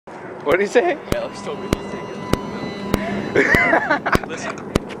What did he say? Alex told me he's taking it. Listen.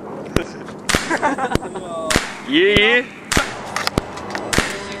 Listen. Yeah.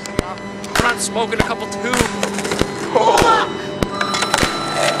 I'm not smoking a couple too. Oh.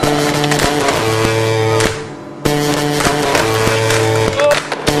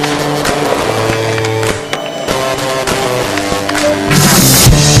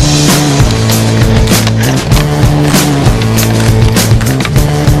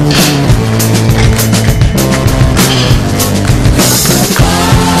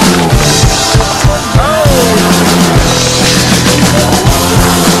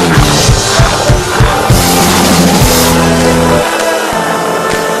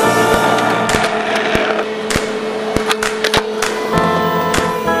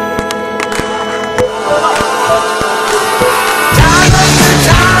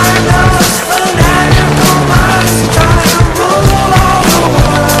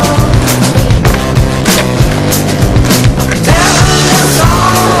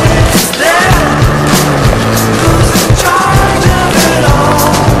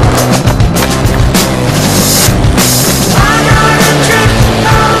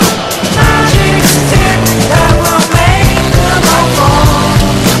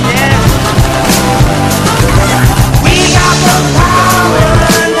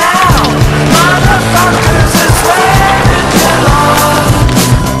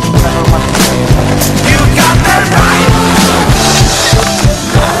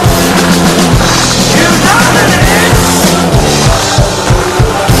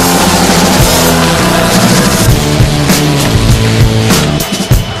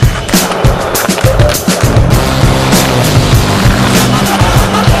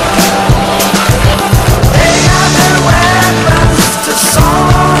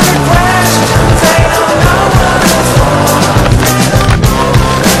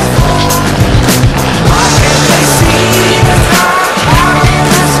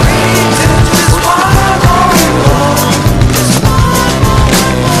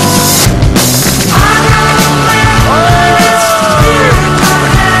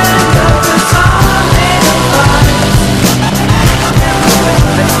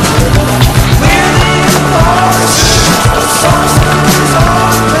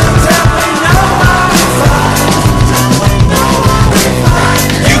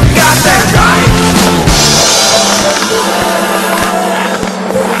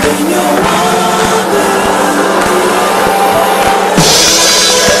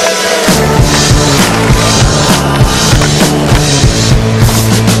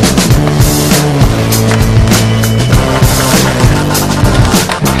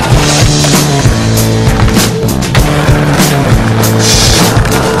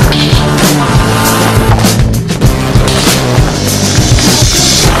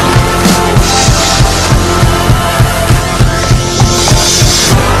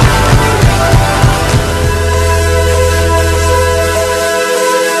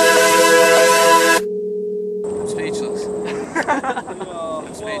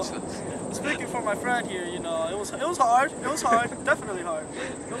 I'm speechless. Speaking for my friend here, you know, it was hard. It was hard. Definitely hard.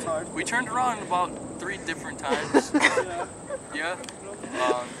 It was hard. We turned around about 3 different times. Yeah. Yeah.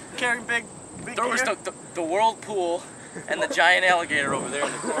 Carrying big there was the whirlpool and the giant alligator over there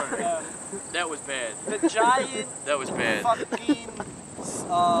in the corner. Yeah. That was bad. The giant. That was bad. Fucking.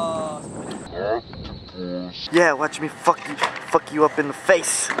 Yeah, watch me fuck you up in the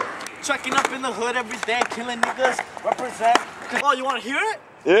face. Trekking up in the hood every day, killing niggas, represent. Oh, you want to hear it?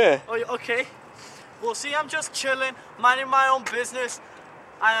 Yeah. Oh, okay. Well, see, I'm just chilling, minding my own business.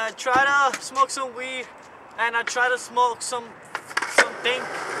 I try to smoke some weed, and I try to smoke something.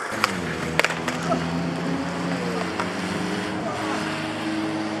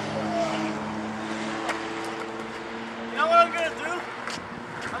 You know what I'm gonna do?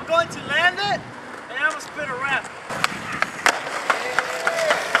 I'm going to land it, and I'm gonna spit a rap.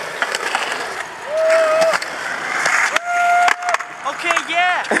 Okay,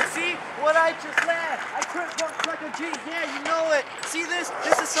 yeah. See what I just landed? I cranked up like a G. Yeah, you know it. See this?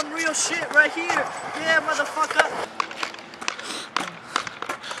 This is some real shit right here. Yeah, motherfucker.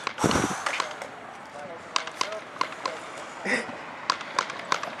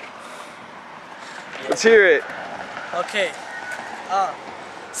 Let's hear it. Okay.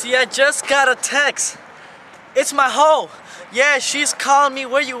 See, I just got a text. It's my hoe. Yeah, she's calling me,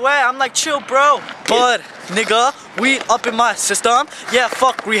 where you at? I'm like, chill, bro. But, nigga, weed up in my system. Yeah,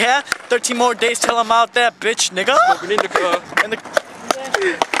 fuck rehab. 13 more days till I'm out that bitch, nigga. Smoking in the car. And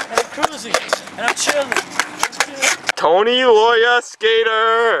I'm cruising. And I'm chilling. Tony Loya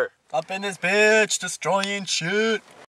Skater. Up in this bitch, destroying shit.